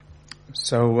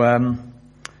So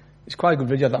it's quite a good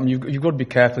video. I mean, you've got to be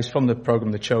careful. It's from the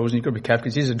programme The Chosen. You've got to be careful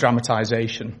because it is a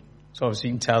dramatisation. So obviously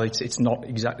you can tell it's not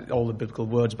exactly all the biblical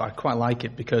words, but I quite like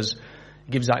it because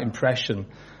it gives that impression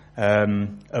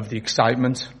of the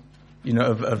excitement,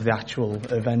 of the actual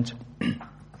event.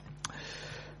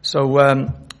 So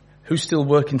who's still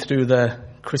working through the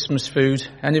Christmas food?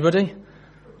 Anybody?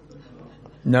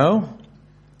 No?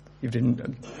 You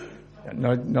didn't?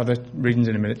 No, the reading's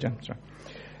in a minute, Jen. Sorry.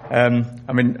 I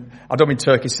don't mean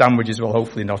turkey sandwiches. Well,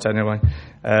 hopefully not anyway.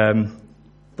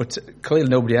 But clearly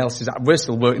nobody else is. We're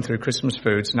still working through Christmas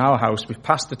foods in our house. We've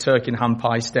passed the turkey and ham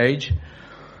pie stage.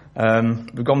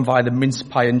 We've gone via the mince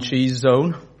pie and cheese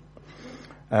zone,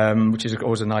 which is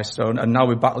always a nice zone. And now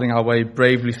we're battling our way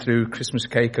bravely through Christmas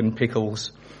cake and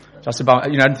pickles. That's about,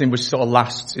 anything which sort of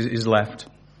lasts is left.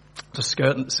 So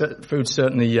food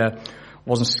certainly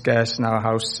wasn't scarce in our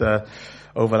house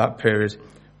over that period.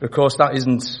 But of course, that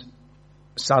isn't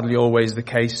sadly always the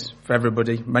case for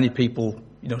everybody. Many people,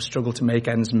 struggle to make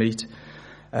ends meet,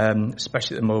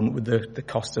 especially at the moment with the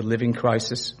cost of living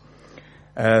crisis.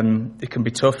 It can be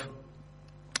tough.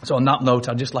 So on that note,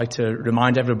 I'd just like to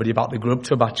remind everybody about the grub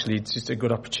tub. Actually, it's just a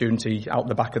good opportunity out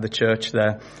the back of the church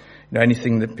there.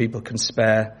 Anything that people can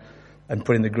spare and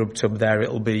put in the grub tub there,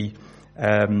 it'll be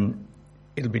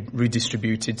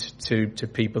redistributed to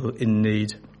people in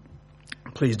need.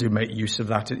 Please do make use of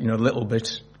that. A little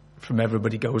bit from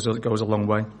everybody goes a long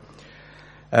way.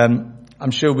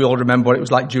 I'm sure we all remember what it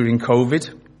was like during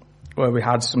COVID, where we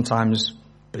had sometimes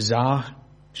bizarre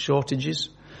shortages,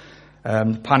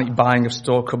 panic buying of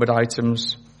store cupboard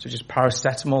items, such as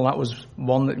paracetamol. That was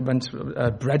one that went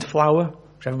to bread flour,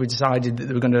 which everybody decided that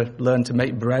they were going to learn to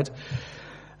make bread.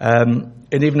 And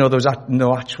even though there was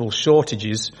no actual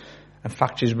shortages, and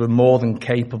factories were more than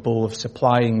capable of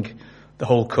supplying the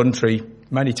whole country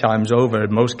many times over,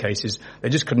 in most cases, they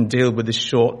just couldn't deal with this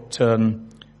short-term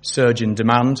surge in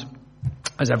demand,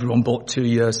 as everyone bought 2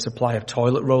 years' supply of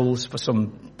toilet rolls for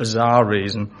some bizarre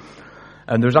reason.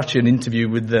 And there was actually an interview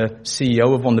with the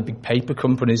CEO of one of the big paper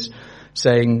companies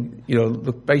saying,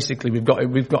 look, basically we've got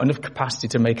enough capacity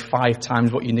to make 5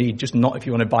 times what you need, just not if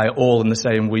you want to buy it all in the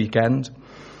same weekend.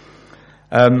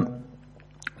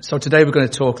 So today we're going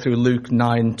to talk through Luke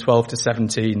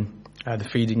 9:12-17. The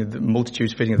feeding of the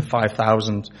multitudes, feeding of the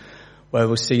 5,000, where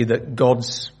we'll see that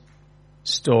God's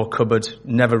store cupboard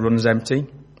never runs empty,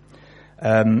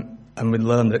 and we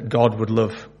learn that God would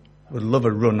love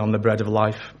a run on the bread of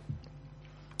life.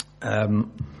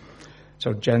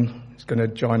 So Jen is going to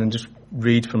join and just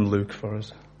read from Luke for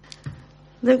us.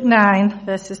 Luke 9,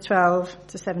 verses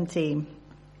 12-17.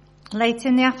 Late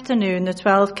in the afternoon, the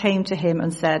 12 came to him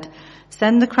and said,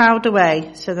 "Send the crowd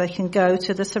away so they can go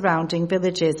to the surrounding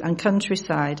villages and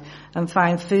countryside and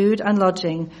find food and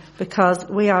lodging, because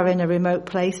we are in a remote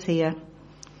place here."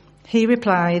 He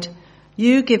replied,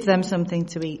 "You give them something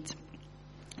to eat."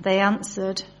 They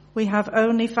answered, "We have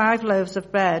only 5 loaves of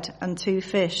bread and 2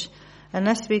 fish,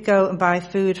 unless we go and buy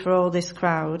food for all this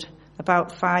crowd."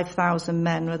 About 5,000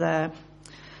 men were there.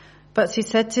 But he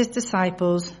said to his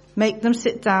disciples, "Make them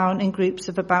sit down in groups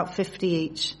of about 50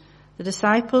 each." The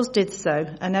disciples did so,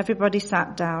 and everybody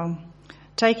sat down.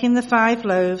 Taking the 5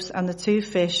 loaves and the 2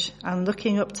 fish, and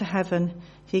looking up to heaven,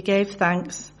 he gave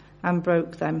thanks and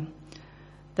broke them.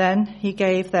 Then he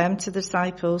gave them to the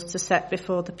disciples to set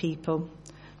before the people.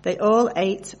 They all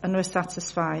ate and were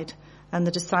satisfied, and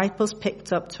the disciples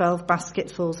picked up 12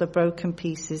 basketfuls of broken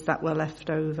pieces that were left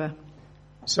over.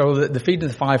 So the feeding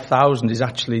of the 5,000 is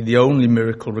actually the only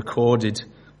miracle recorded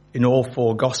in all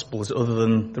 4 Gospels other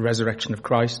than the resurrection of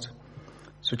Christ,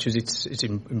 such as its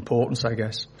importance, I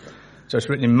guess. So it's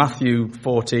written in Matthew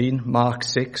 14, Mark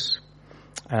 6,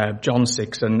 John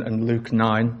 6 and Luke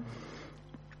 9.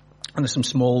 And there's some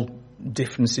small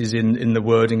differences in the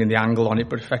wording and the angle on it,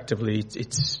 but effectively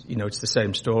it's the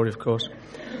same story, of course.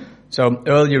 So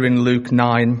earlier in Luke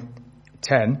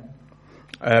 9:10,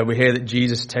 we hear that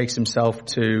Jesus takes himself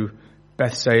to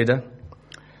Bethsaida.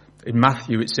 In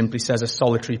Matthew, it simply says a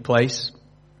solitary place,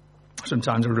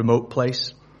 sometimes a remote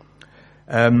place.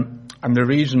 And the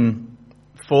reason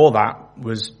for that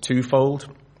was twofold.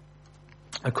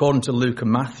 According to Luke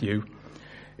and Matthew,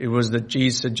 it was that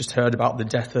Jesus had just heard about the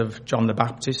death of John the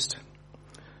Baptist,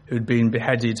 who'd been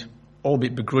beheaded,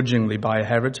 albeit begrudgingly, by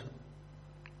Herod.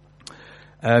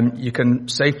 You can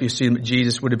safely assume that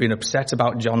Jesus would have been upset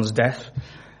about John's death.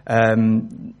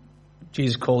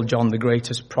 Jesus called John the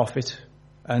greatest prophet,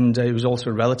 and he was also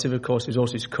a relative, of course. He was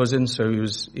also his cousin, so he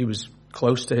was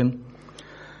close to him.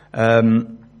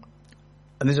 And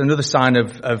there's another sign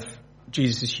of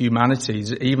Jesus' humanity.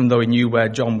 Even though he knew where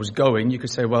John was going, you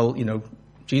could say, well,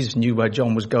 Jesus knew where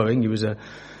John was going. He was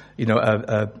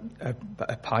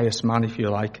a pious man, if you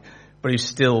like, but he's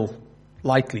still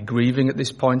likely grieving at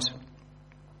this point.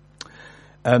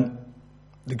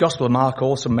 The Gospel of Mark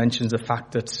also mentions the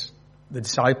fact that the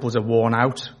disciples are worn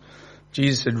out.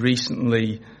 Jesus had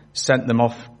recently sent them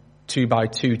off 2 by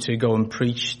 2 to go and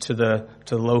preach to the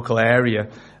local area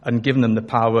and given them the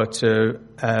power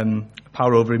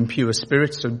over impure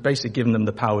spirits, so basically given them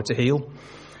the power to heal.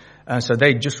 So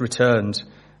they just returned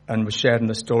and were sharing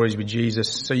the stories with Jesus.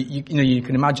 So you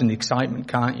can imagine the excitement,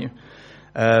 can't you?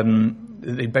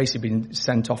 They'd basically been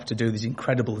sent off to do these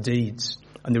incredible deeds,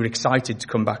 and they were excited to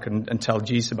come back and tell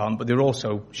Jesus about them, but they were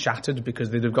also shattered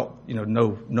because they'd have got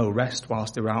no rest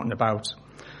whilst they were out and about.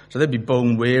 So they'd be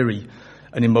bone weary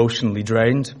and emotionally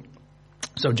drained.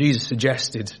 So Jesus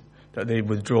suggested that they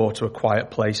withdraw to a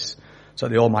quiet place so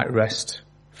they all might rest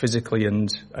physically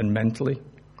and mentally.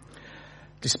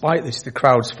 Despite this, the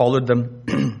crowds followed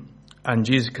them and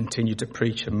Jesus continued to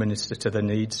preach and minister to their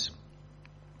needs.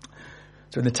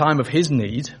 So in the time of his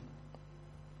need,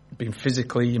 being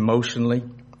physically, emotionally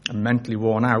and mentally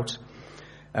worn out,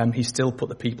 he still put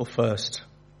the people first.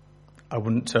 I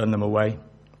wouldn't turn them away.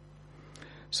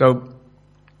 So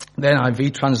the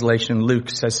NIV translation, Luke,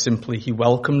 says simply he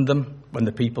welcomed them when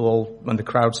the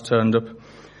crowds turned up.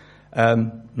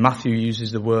 Matthew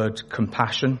uses the word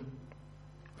compassion.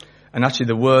 And actually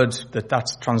the word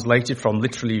that's translated from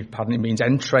literally, means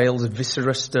entrails,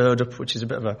 viscera stirred up, which is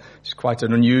it's quite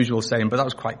an unusual saying, but that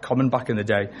was quite common back in the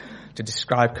day to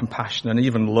describe compassion and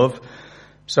even love.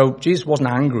 So Jesus wasn't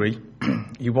angry.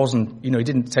 He wasn't, he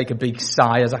didn't take a big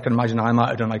sigh, as I can imagine I might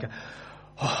have done, like,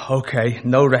 oh, okay,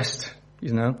 no rest,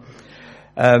 He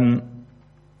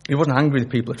wasn't angry with the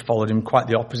people that followed him, quite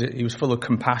the opposite. He was full of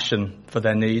compassion for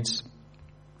their needs.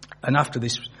 And after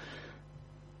this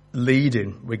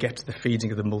leading, we get to the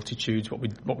feeding of the multitudes, what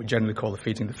we generally call the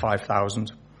feeding of the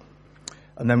 5,000.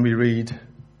 And then we read,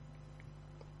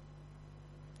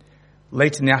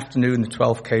 late in the afternoon, the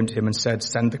 12 came to him and said,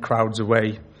 send the crowds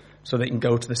away so they can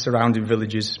go to the surrounding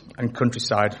villages and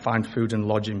countryside, find food and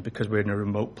lodging because we're in a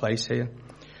remote place here.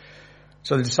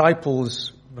 So the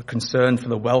disciples were concerned for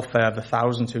the welfare of the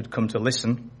thousands who'd come to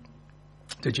listen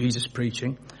to Jesus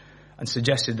preaching and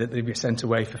suggested that they be sent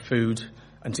away for food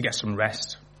and to get some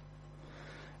rest.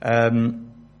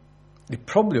 They've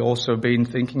probably also been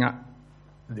thinking,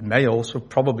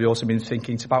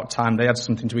 it's about time they had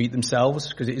something to eat themselves,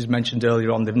 because it is mentioned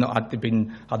earlier on they've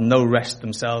had no rest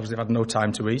themselves, they've had no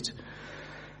time to eat.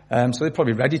 So they're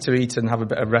probably ready to eat and have a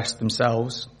bit of rest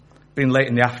themselves. Being late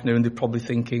in the afternoon, they're probably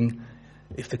thinking,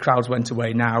 if the crowds went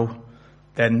away now,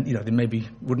 then, they maybe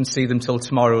wouldn't see them till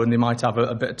tomorrow and they might have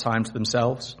a bit of time to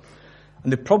themselves.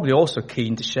 And they're probably also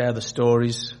keen to share the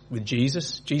stories with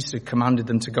Jesus. Jesus had commanded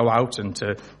them to go out and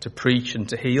to preach and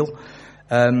to heal.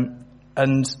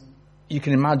 And you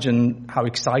can imagine how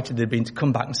excited they'd been to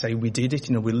come back and say, we did it,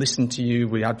 we listened to you,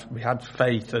 we had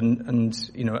faith and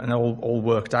all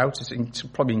worked out. It's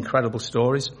probably incredible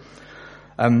stories.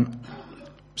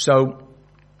 So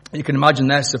you can imagine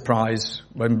their surprise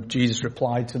when Jesus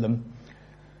replied to them,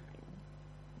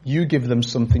 you give them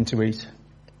something to eat.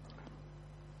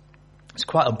 It's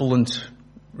quite a blunt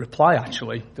reply,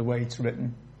 actually, the way it's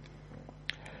written.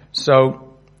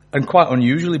 So, and quite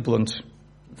unusually blunt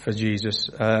for Jesus,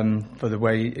 for the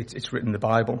way it's written in the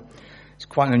Bible. It's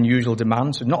quite an unusual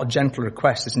demand. So not a gentle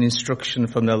request, it's an instruction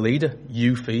from their leader.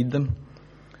 You feed them.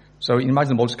 So you can imagine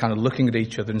them all just kind of looking at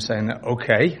each other and saying,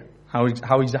 okay, how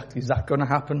exactly is that going to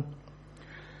happen?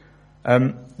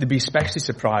 They'd be especially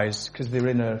surprised because they're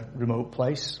in a remote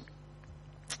place.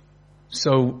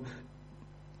 So,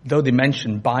 though they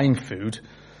mentioned buying food,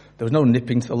 there was no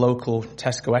nipping to the local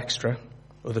Tesco Extra.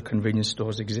 Other convenience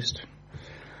stores exist.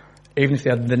 Even if they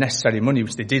had the necessary money,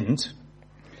 which they didn't.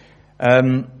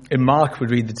 In Mark, we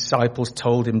read the disciples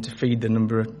told him to feed that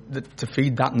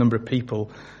number of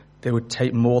people, they would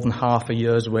take more than half a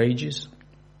year's wages.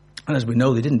 And as we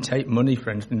know, they didn't take money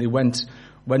for anything. They went,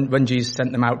 when Jesus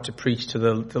sent them out to preach to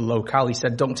the locale, he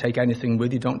said, don't take anything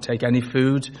with you, don't take any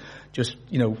food. Just,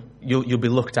 you'll be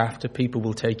looked after. People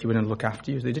will take you in and look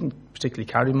after you. They didn't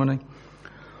particularly carry money.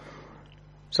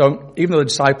 So even though the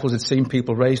disciples had seen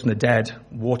people raised from the dead,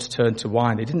 water turned to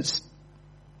wine, they didn't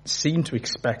seem to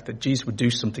expect that Jesus would do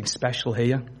something special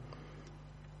here.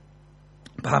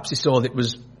 Perhaps he saw that it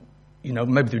was,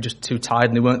 maybe they were just too tired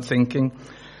and they weren't thinking.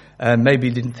 Maybe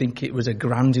he didn't think it was a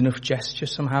grand enough gesture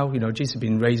somehow. Jesus had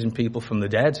been raising people from the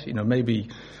dead. Maybe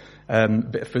a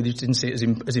bit of food, he didn't see it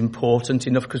as important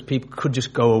enough because people could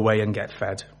just go away and get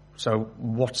fed. So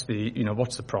what's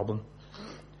the problem?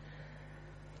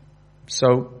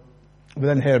 So we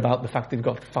then hear about the fact they've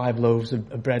got 5 loaves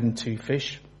of bread and 2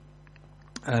 fish.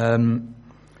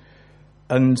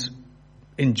 And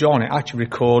in John, it actually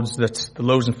records that the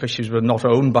loaves and fishes were not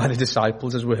owned by the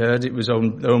disciples, as we heard. It was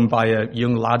owned by a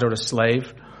young lad or a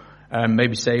slave,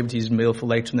 maybe saved his meal for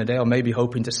later in the day, or maybe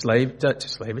hoping to sell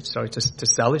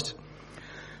it.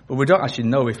 But we don't actually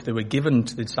know if they were given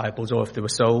to the disciples or if they were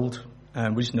sold.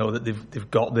 We just know that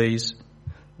they've got this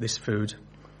food.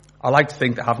 I like to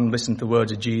think that, having listened to the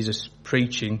words of Jesus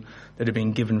preaching, that had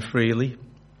been given freely,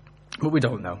 but we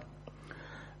don't know.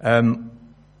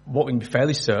 What we can be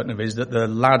fairly certain of is that the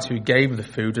lads who gave the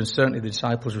food, and certainly the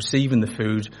disciples receiving the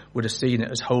food, would have seen it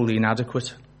as wholly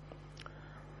inadequate.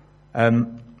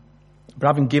 But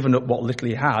having given up what little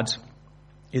he had,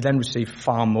 he then received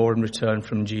far more in return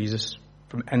from Jesus,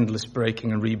 from endless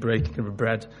breaking and re-breaking of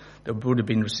bread that would have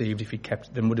been received if he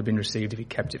kept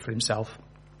it for himself.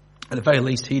 At the very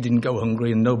least, he didn't go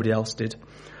hungry, and nobody else did,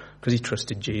 because he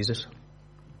trusted Jesus.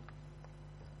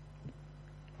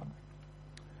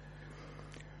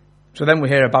 So then we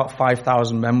hear about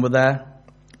 5,000 men were there,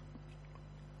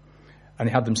 and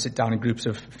he had them sit down in groups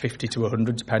of 50 to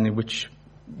 100, depending which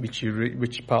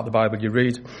part of the Bible you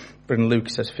read. But in Luke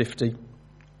it says 50.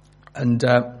 And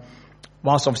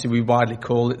whilst obviously we widely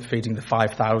call it feeding the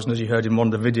 5,000, as you heard in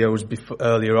one of the videos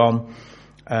earlier on,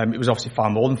 it was obviously far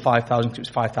more than 5,000, because it was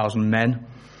 5,000 men.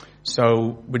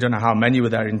 So we don't know how many were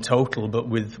there in total, but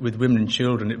with women and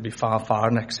children, it would be far, far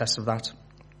in excess of that.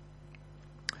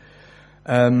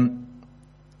 And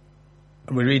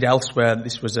we read elsewhere that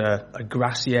this was a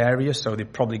grassy area, so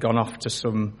they'd probably gone off to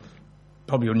some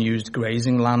probably unused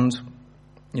grazing land.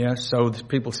 Yeah, so the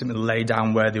people simply lay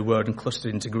down where they were and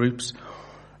clustered into groups.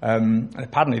 And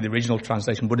apparently the original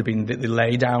translation would have been that they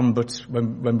lay down, but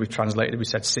when we translated it, we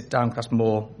said sit down, because that's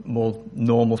more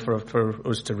normal for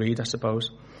us to read, I suppose.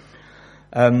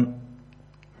 And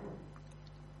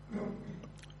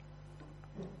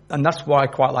that's why I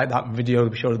quite like that video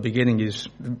we showed at the beginning. Is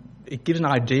it gives an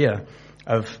idea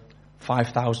of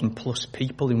 5,000 plus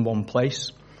people in one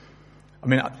place. I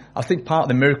mean, I think part of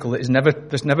the miracle that's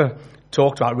never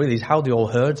talked about really is how they all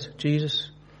heard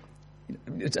Jesus.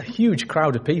 It's a huge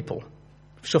crowd of people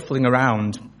shuffling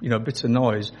around, bits of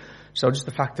noise. So just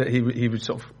the fact that he would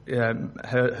sort of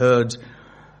heard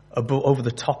over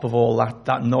the top of all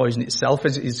that noise in itself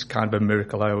is kind of a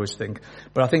miracle, I always think.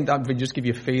 But I think that would just give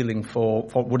you a feeling for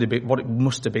what it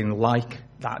must have been like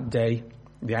that day,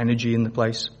 the energy in the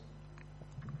place.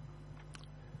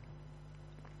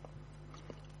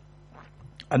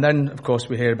 And then, of course,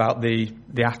 we hear about the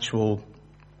actual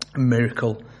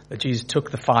miracle that Jesus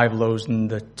took the 5 loaves and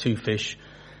the 2 fish.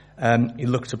 He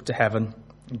looked up to heaven,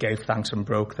 gave thanks and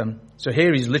broke them. So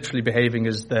here he's literally behaving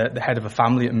as the head of a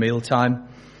family at mealtime.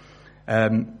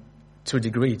 To a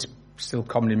degree, it's still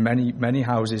common in many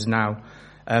houses now,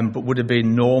 but would have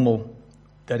been normal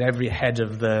that every head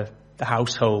of the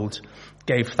household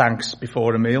gave thanks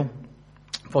before the meal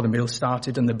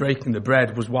started, and the breaking the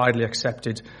bread was widely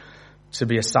accepted to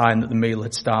be a sign that the meal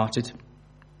had started.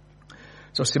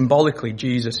 So symbolically,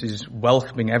 Jesus is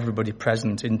welcoming everybody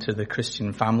present into the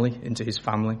Christian family, into his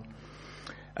family.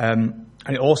 And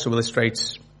it also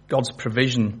illustrates God's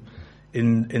provision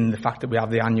in the fact that we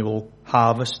have the annual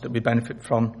harvest that we benefit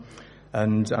from.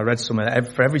 And I read somewhere,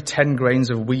 for every 10 grains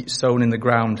of wheat sown in the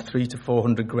ground, 300 to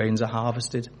 400 grains are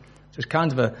harvested. So it's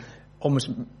kind of almost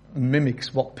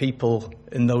mimics what people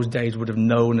in those days would have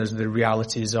known as the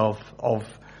realities of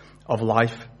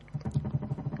life.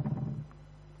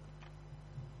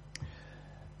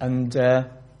 And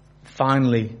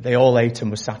finally, they all ate and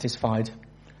were satisfied.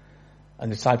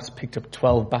 And the disciples picked up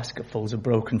 12 basketfuls of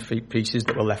broken pieces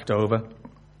that were left over.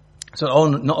 So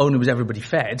not only was everybody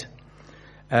fed,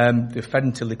 they were fed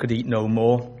until they could eat no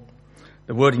more.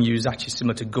 The wording used is actually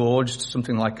similar to gorged,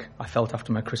 something like I felt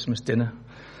after my Christmas dinner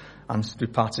and through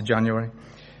parts of January.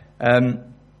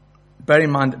 Bear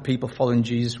in mind that people following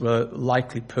Jesus were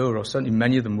likely poor, or certainly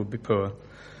many of them would be poor.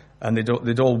 And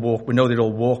they'd all walk. We know they'd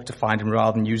all walk to find him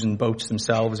rather than using boats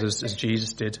themselves as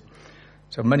Jesus did.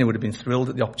 So many would have been thrilled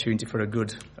at the opportunity for a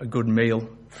good meal,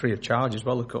 free of charge as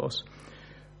well, of course.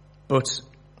 But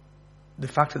the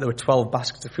fact that there were 12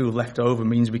 baskets of food left over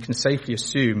means we can safely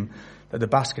assume that the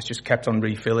baskets just kept on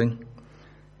refilling.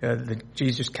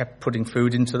 Jesus kept putting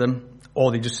food into them,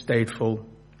 or they just stayed full.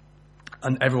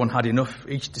 And everyone had enough.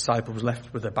 Each disciple was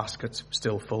left with a basket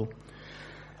still full.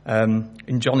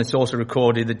 In John, it's also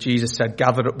recorded that Jesus said,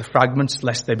 "Gather up the fragments,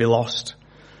 lest they be lost."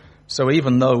 So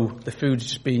even though the food's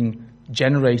just being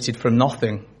generated from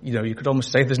nothing, you could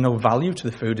almost say there's no value to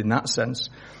the food in that sense.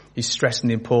 He's stressing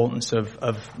the importance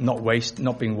of not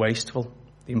being wasteful,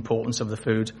 the importance of the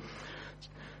food.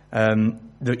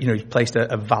 He placed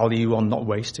a value on not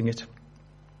wasting it.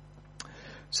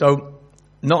 So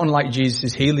Not unlike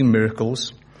Jesus' healing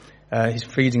miracles, his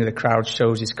feeding of the crowd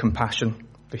shows his compassion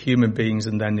for human beings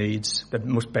and their needs, their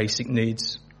most basic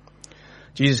needs.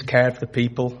 Jesus cared for the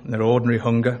people and their ordinary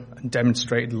hunger and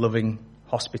demonstrated loving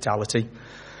hospitality.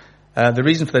 The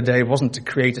reason for the day wasn't to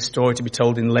create a story to be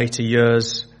told in later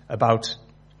years about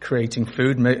creating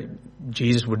food.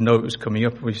 Jesus would know it was coming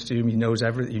up. We assume he knows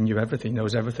everything. He knew everything. He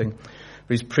knows everything. But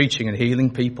he's preaching and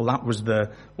healing people. That was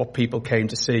what people came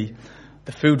to see.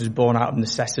 The food was born out of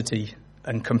necessity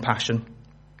and compassion.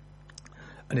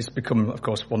 And it's become, of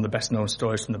course, one of the best known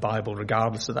stories from the Bible,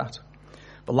 regardless of that.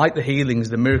 But like the healings,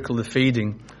 the miracle of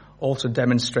feeding also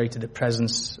demonstrated the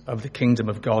presence of the kingdom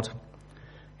of God.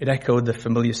 It echoed the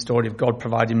familiar story of God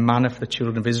providing manna for the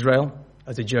children of Israel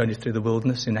as they journeyed through the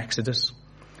wilderness in Exodus.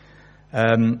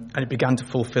 And it began to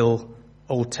fulfill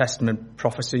Old Testament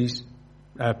prophecies,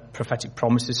 prophetic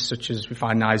promises, such as we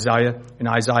find in Isaiah. In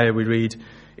Isaiah we read,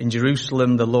 "In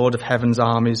Jerusalem the Lord of heaven's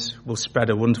armies will spread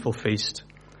a wonderful feast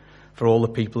for all the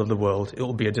people of the world. It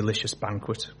will be a delicious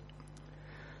banquet."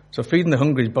 So feeding the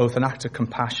hungry is both an act of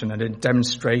compassion and a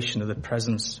demonstration of the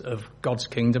presence of God's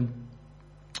kingdom.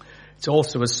 It's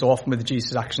also, as so often with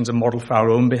Jesus' actions, a model for our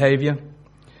own behaviour.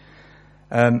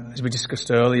 As we discussed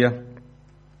earlier,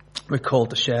 we're called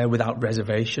to share without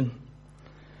reservation.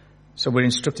 So we're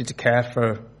instructed to care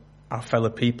for our fellow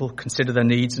people, consider their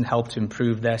needs and help to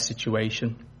improve their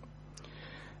situation.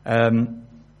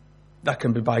 That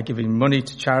can be by giving money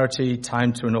to charity,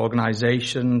 time to an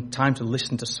organisation, time to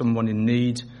listen to someone in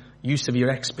need, use of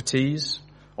your expertise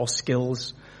or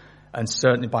skills, and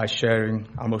certainly by sharing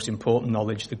our most important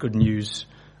knowledge, the good news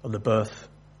of the birth,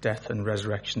 death and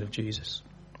resurrection of Jesus.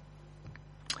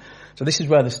 So this is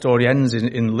where the story ends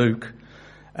in Luke.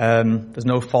 There's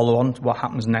no follow-on to what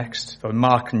happens next. So in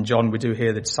Mark and John, we do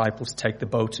hear the disciples take the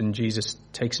boat and Jesus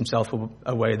takes himself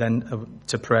away then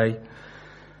to pray.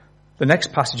 The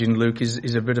next passage in Luke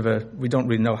is a bit of we don't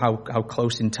really know how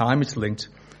close in time it's linked,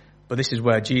 but this is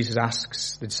where Jesus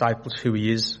asks the disciples who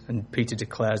he is, and Peter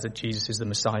declares that Jesus is the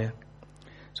Messiah.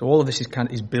 So all of this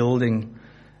is building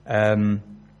to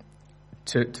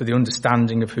the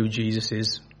understanding of who Jesus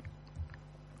is.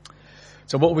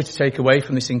 So what are we to take away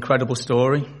from this incredible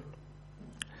story?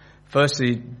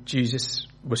 Firstly, Jesus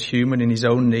was human in his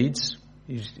own needs.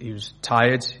 He was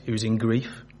tired. He was in grief.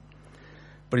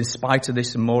 But in spite of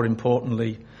this, and more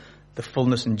importantly, the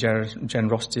fullness and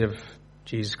generosity of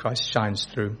Jesus Christ shines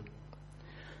through.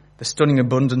 The stunning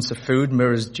abundance of food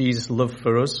mirrors Jesus' love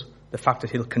for us, the fact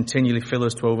that he'll continually fill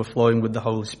us to overflowing with the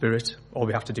Holy Spirit. All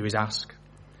we have to do is ask.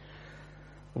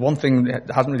 One thing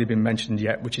that hasn't really been mentioned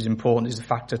yet, which is important, is the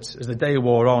fact that as the day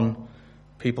wore on,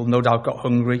 people no doubt got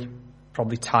hungry,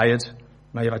 probably tired,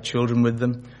 may have had children with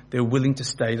them. They were willing to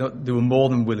stay. They were more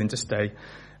than willing to stay,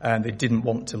 and they didn't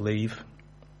want to leave.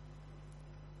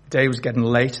 The day was getting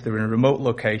late. They were in a remote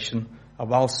location, and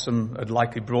whilst some had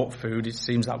likely brought food, it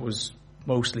seems that was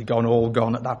mostly all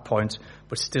gone at that point,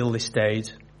 but still they stayed,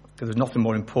 because there's nothing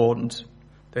more important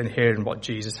than hearing what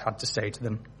Jesus had to say to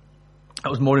them. That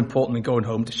was more important than going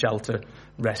home to shelter,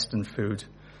 rest and food.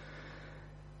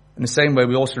 In the same way,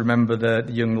 we also remember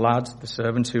the young lad, the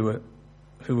servant, who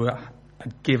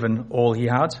had given all he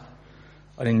had,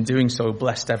 and in doing so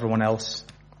blessed everyone else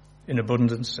in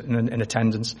abundance, in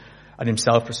attendance, and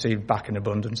himself received back in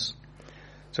abundance.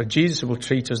 So Jesus will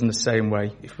treat us in the same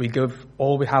way. If we give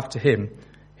all we have to him,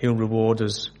 he'll reward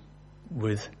us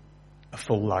with a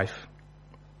full life.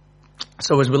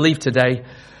 So as we leave today,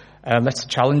 let's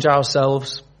challenge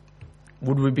ourselves.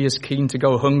 Would we be as keen to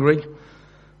go hungry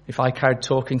if I carried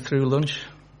talking through lunch?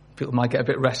 People might get a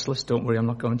bit restless. Don't worry, I'm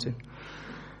not going to.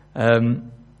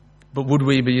 But would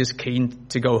we be as keen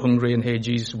to go hungry and hear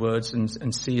Jesus' words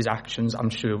and see his actions? I'm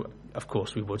sure, of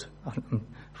course we would.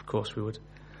 Of course we would.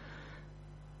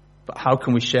 But how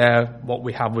can we share what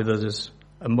we have with others?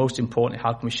 And most importantly,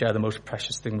 how can we share the most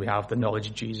precious thing we have, the knowledge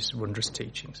of Jesus' wondrous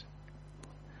teachings?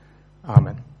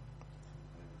 Amen.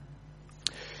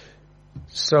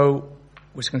 So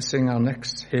we're just going to sing our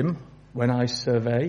next hymn, When I Survey.